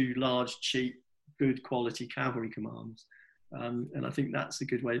yourself 2 large, cheap, good quality cavalry commands. And I think that's a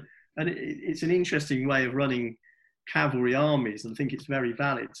good way. And it's an interesting way of running cavalry armies, and I think it's very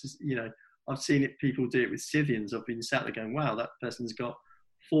valid. I've seen people do it with Scythians. I've been sat there going, wow, that person's got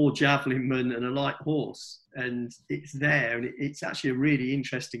 4 javelin men and a light horse, and it's there, and it's actually a really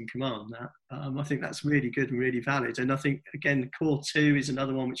interesting command. That I think that's really good and really valid. And I think again, Corps 2 is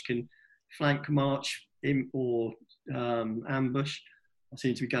another one which can flank, march, or ambush. I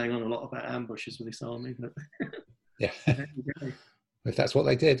seem to be going on a lot about ambushes with this army, but yeah, there you go. If that's what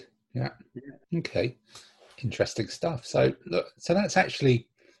they did, yeah. Okay, interesting stuff. So look, so that's actually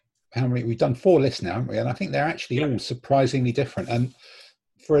how many we've done. 4 lists now, haven't we? And I think they're actually all surprisingly different. And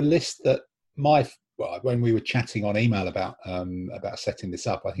for a list that when we were chatting on email about setting this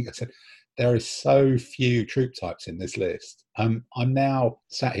up, I think I said there is so few troop types in this list. I'm now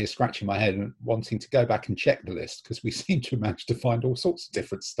sat here scratching my head and wanting to go back and check the list, because we seem to manage to find all sorts of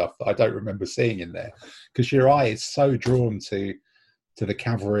different stuff that I don't remember seeing in there, because your eye is so drawn to the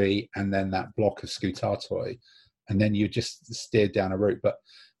cavalry and then that block of scutatoi, and then you just steered down a route. But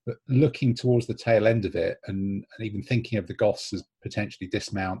looking towards the tail end of it, and even thinking of the Goths as potentially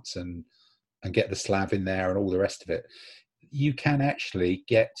dismounts and get the Slav in there and all the rest of it, you can actually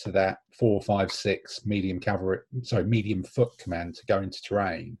get to that 4, 5, 6 medium foot command to go into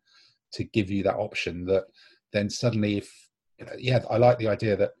terrain, to give you that option. That then suddenly, I like the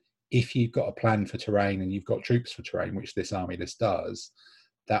idea that if you've got a plan for terrain and you've got troops for terrain, which this army list does,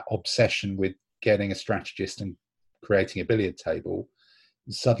 that obsession with getting a strategist and creating a billiard table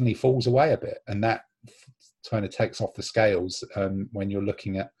suddenly falls away a bit, and that kind of takes off the scales when you're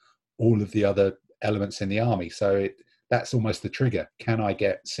looking at all of the other elements in the army. So that's almost the trigger. Can I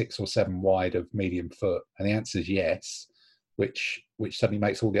get 6 or 7 wide of medium foot? And the answer is yes, which suddenly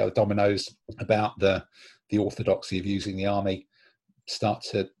makes all the other dominoes about the orthodoxy of using the army start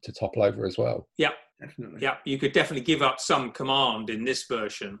to topple over as well. Yeah, Definitely. Yeah, you could definitely give up some command in this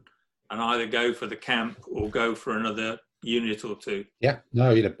version and either go for the camp or go for another unit or 2. Yeah,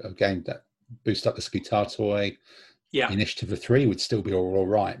 no, again, that boost up the scutatoi. Yeah, Initiative of 3 would still be all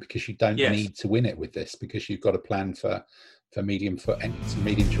right, because you don't need to win it with this, because you've got a plan for medium foot and some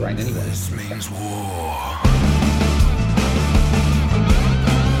medium terrain anyway. This means war.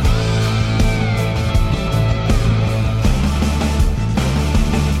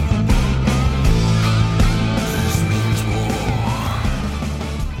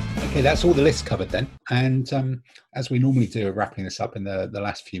 Okay, that's all the lists covered then. And as we normally do, wrapping this up in the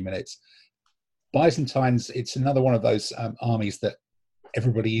last few minutes, Byzantines, it's another one of those armies that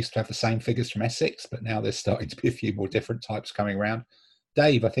everybody used to have the same figures from Essex, but now there's starting to be a few more different types coming around.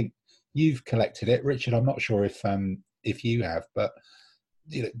 Dave, I think you've collected it. Richard, I'm not sure if you have, but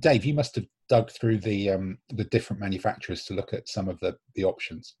Dave, you must have dug through the different manufacturers to look at some of the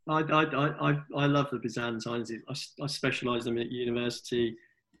options. I love the Byzantines. I specialised them at university.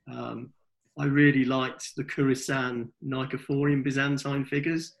 I really liked the Khorasan Nicaphorian Byzantine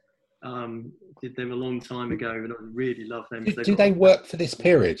figures. Did them a long time ago, and I really love them. Do they work for this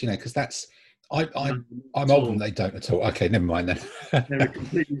period? Because that's I'm old and they don't at all. Okay, never mind then. They're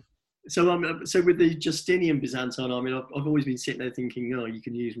completely. So with the Justinian Byzantine army, I've always been sitting there thinking, you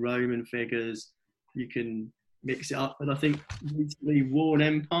can use Roman figures, you can mix it up. And I think recently War and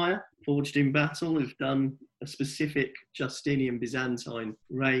Empire, Forged in Battle, have done a specific Justinian Byzantine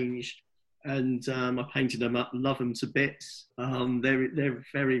range. And I painted them up, love them to bits. They're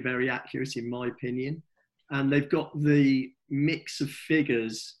very, very accurate in my opinion. And they've got the mix of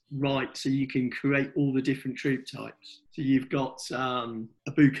figures right, so you can create all the different troop types. So you've got a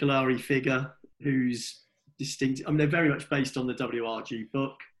Bucalari figure who's distinct. I mean, they're very much based on the WRG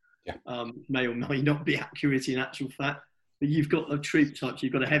book. Yeah. May or may not be accurate in actual fact. But you've got the troop types.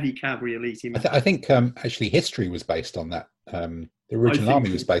 You've got a heavy cavalry elite. I think actually history was based on that. The original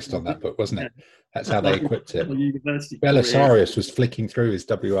army was based on that book, wasn't it? That's how they equipped it. Belisarius was flicking through his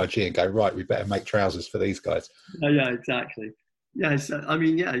WRG and going, right, we better make trousers for these guys. Oh, yeah, exactly. Yeah, so, I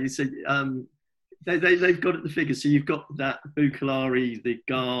mean, yeah, you said they've got the figures. So you've got that Bucalari, the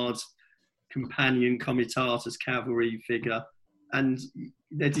guard, companion, comitatus, cavalry figure, and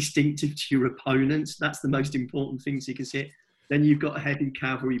they're distinctive to your opponents. That's the most important thing, so you can see it. Then you've got a heavy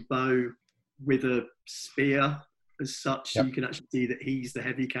cavalry bow with a spear as such, so you can actually see that he's the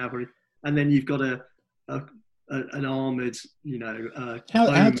heavy cavalry. And then you've got an armoured,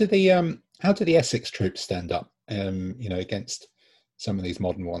 how do the Essex troops stand up, against some of these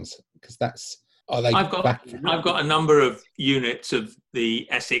modern ones? Because I've got a number of units of the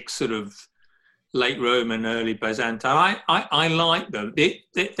Essex sort of late Roman, early Byzantine. I like them.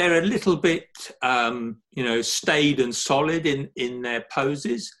 They're a little bit, staid and solid in their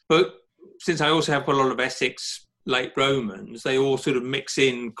poses. But since I also have a lot of Essex late Romans, they all sort of mix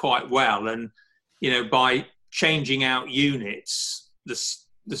in quite well. And, by changing out units,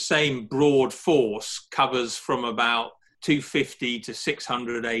 the same broad force covers from about 250 to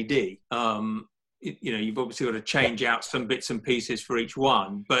 600 AD. You've obviously got to change out some bits and pieces for each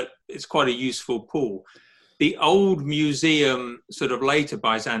one, but it's quite a useful pool. The old museum, sort of later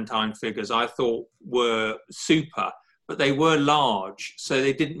Byzantine figures, I thought were super, but they were large, so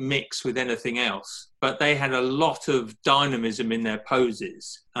they didn't mix with anything else. But they had a lot of dynamism in their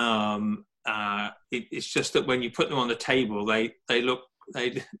poses. It's just that when you put them on the table, they look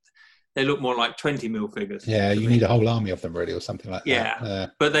more like 20 mil figures. Yeah, you need a whole army of them, really, or something like that. Yeah,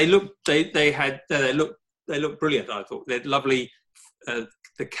 but they look brilliant. I thought they're lovely.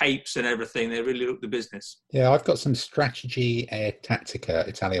 The capes and everything, they really look the business. Yeah, I've got some Strategy Tactica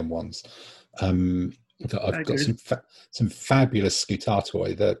Italian ones. I've got some fabulous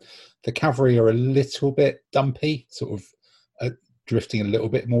Scutatoi. The cavalry are a little bit dumpy, sort of drifting a little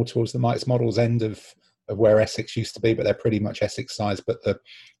bit more towards the Knights models end of where Essex used to be, but they're pretty much Essex size. But the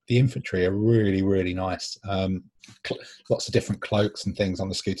infantry are really, really nice. Lots of different cloaks and things on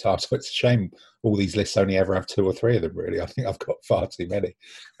the Scutato. It's a shame all these lists only ever have 2 or 3 of them, really. I think I've got far too many.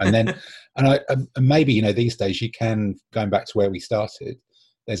 And then, and maybe, these days you can, going back to where we started,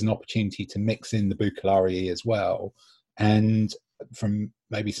 there's an opportunity to mix in the Bucellari as well, and from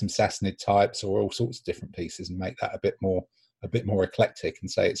maybe some Sassanid types or all sorts of different pieces, and make that a bit more eclectic, and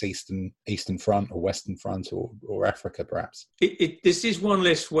say it's Eastern Front or Western Front or Africa, perhaps. This is one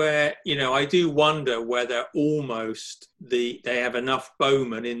list where, I do wonder whether almost they have enough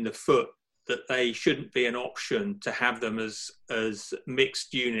bowmen in the foot that they shouldn't be an option to have them as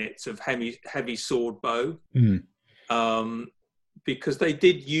mixed units of heavy sword bow. Because they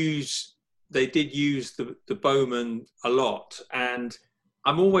did use the bowmen a lot, and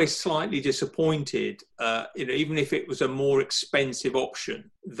I'm always slightly disappointed, even if it was a more expensive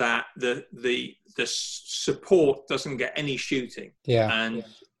option, that the support doesn't get any shooting. Yeah. And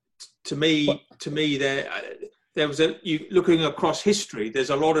to me, there was looking across history,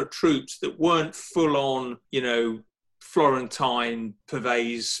 there's a lot of troops that weren't full on, Florentine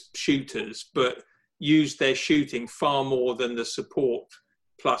purveyors shooters, but used their shooting far more than the support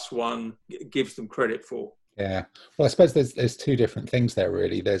 +1 gives them credit for. Yeah, well, I suppose there's 2 different things there,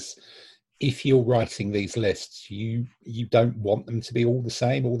 really. There's, if you're writing these lists, you don't want them to be all the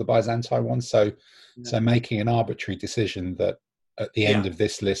same, all the Byzantine ones. So making an arbitrary decision that at the end of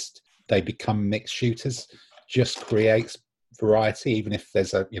this list they become mixed shooters just creates variety, even if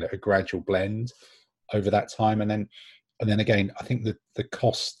there's a gradual blend over that time. And then again, I think the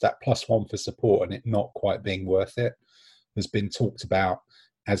cost, that +1 for support and it not quite being worth it, has been talked about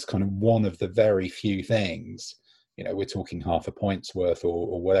as kind of one of the very few things, we're talking half a point's worth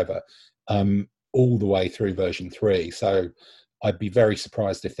or whatever, all the way through version 3. So I'd be very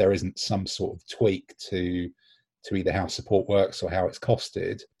surprised if there isn't some sort of tweak to either how support works or how it's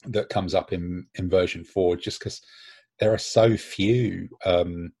costed that comes up in version 4, just because there are so few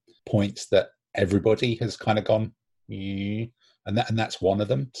points that everybody has kind of gone, and that's one of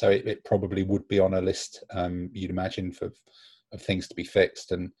them. So it probably would be on a list, you'd imagine, of things to be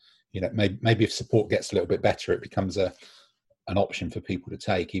fixed. And maybe if support gets a little bit better, it becomes an option for people to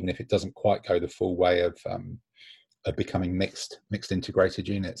take, even if it doesn't quite go the full way of becoming mixed integrated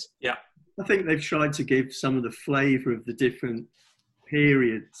units. Yeah, I think they've tried to give some of the flavour of the different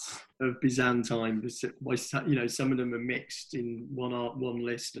periods of Byzantine. Some of them are mixed in one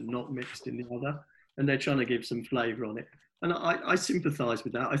list and not mixed in the other, and they're trying to give some flavour on it. And I sympathise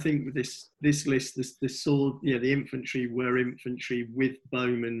with that. I think with this list, this sword, the infantry were infantry with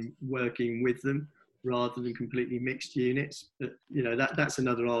bowmen working with them, rather than completely mixed units. But that's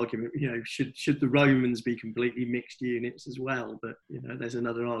another argument. Should the Romans be completely mixed units as well? But there's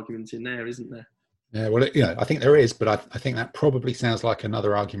another argument in there, isn't there? Yeah, well, I think there is, but I think that probably sounds like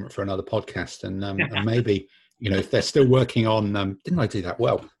another argument for another podcast. And maybe if they're still working on, didn't I do that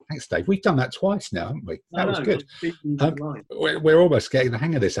well? Thanks, Dave. We've done that twice now, haven't we? That was good. We're almost getting the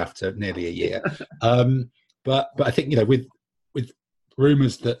hang of this after nearly a year. But I think with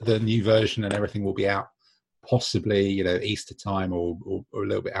rumours that the new version and everything will be out possibly Easter time or a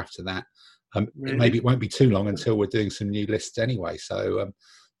little bit after that. Really? Maybe it won't be too long until we're doing some new lists anyway. So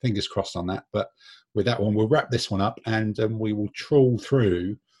fingers crossed on that. But with that one, we'll wrap this one up, and we will trawl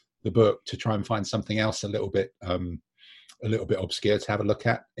through the book to try and find something else a little bit obscure to have a look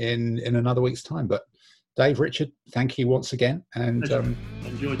at in another week's time. But Dave, Richard, thank you once again, and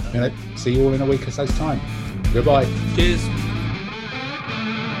enjoyed that. see you all in a week or so's time. Goodbye. Cheers.